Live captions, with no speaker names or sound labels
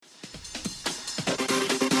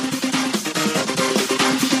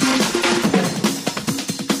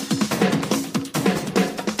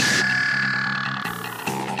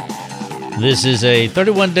This is a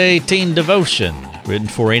 31-day teen devotion written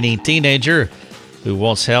for any teenager who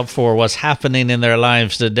wants help for what's happening in their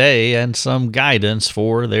lives today and some guidance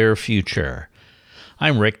for their future.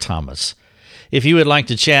 I'm Rick Thomas. If you would like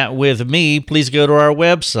to chat with me, please go to our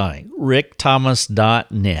website,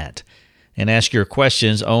 rickthomas.net, and ask your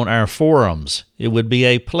questions on our forums. It would be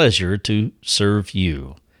a pleasure to serve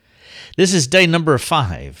you. This is day number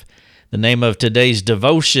 5. The name of today's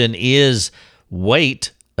devotion is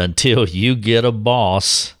Wait Until You Get a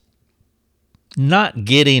Boss. Not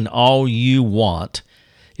getting all you want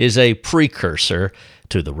is a precursor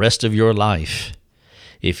to the rest of your life.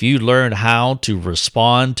 If you learn how to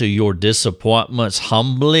respond to your disappointments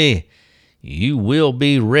humbly, you will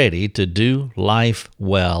be ready to do life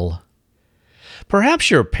well. Perhaps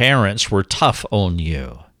your parents were tough on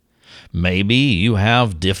you. Maybe you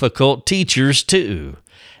have difficult teachers too.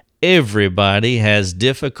 Everybody has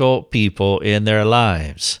difficult people in their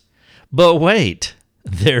lives. But wait,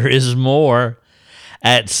 there is more.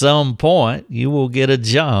 At some point, you will get a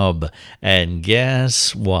job, and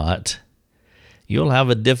guess what? You'll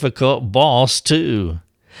have a difficult boss, too.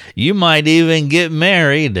 You might even get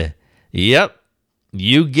married. Yep,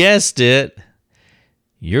 you guessed it.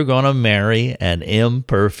 You're going to marry an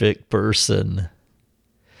imperfect person.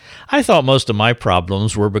 I thought most of my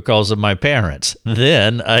problems were because of my parents.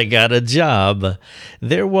 Then I got a job.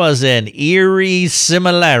 There was an eerie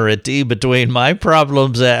similarity between my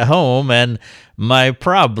problems at home and my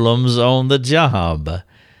problems on the job.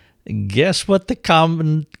 Guess what the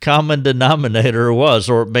common denominator was?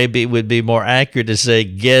 Or maybe it would be more accurate to say,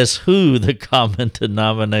 guess who the common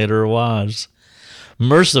denominator was?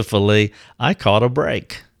 Mercifully, I caught a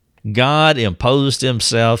break. God imposed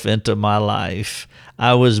himself into my life.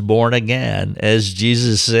 I was born again. As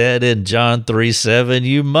Jesus said in John 3:7,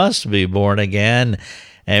 you must be born again.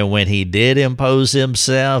 And when he did impose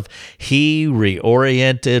himself, he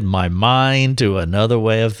reoriented my mind to another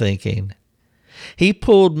way of thinking. He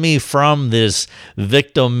pulled me from this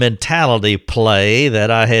victim mentality play that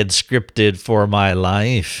I had scripted for my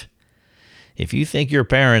life. If you think your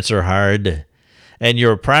parents are hard, and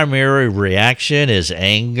your primary reaction is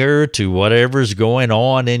anger to whatever's going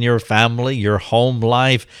on in your family, your home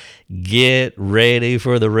life, get ready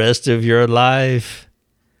for the rest of your life.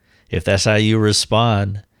 If that's how you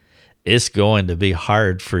respond, it's going to be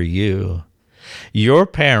hard for you. Your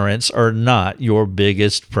parents are not your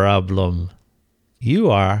biggest problem.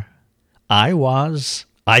 You are. I was.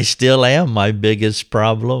 I still am my biggest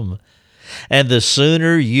problem. And the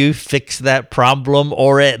sooner you fix that problem,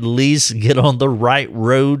 or at least get on the right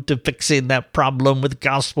road to fixing that problem with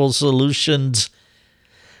gospel solutions,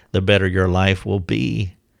 the better your life will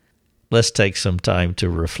be. Let's take some time to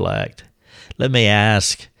reflect. Let me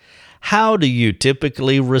ask, how do you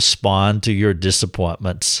typically respond to your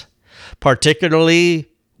disappointments, particularly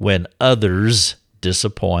when others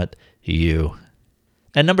disappoint you?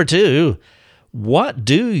 And number 2, what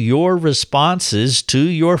do your responses to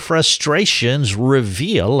your frustrations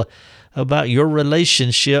reveal about your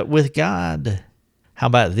relationship with God? How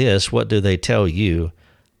about this? What do they tell you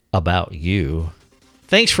about you?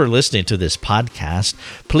 Thanks for listening to this podcast.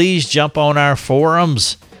 Please jump on our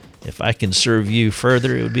forums. If I can serve you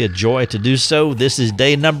further, it would be a joy to do so. This is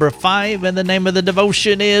day number 5, and the name of the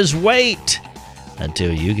devotion is Wait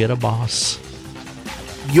Until You Get a Boss.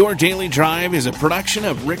 Your Daily Drive is a production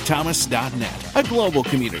of rickthomas.net, a global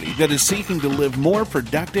community that is seeking to live more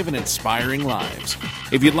productive and inspiring lives.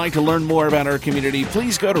 If you'd like to learn more about our community,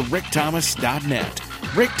 please go to rickthomas.net.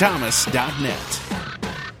 rickthomas.net.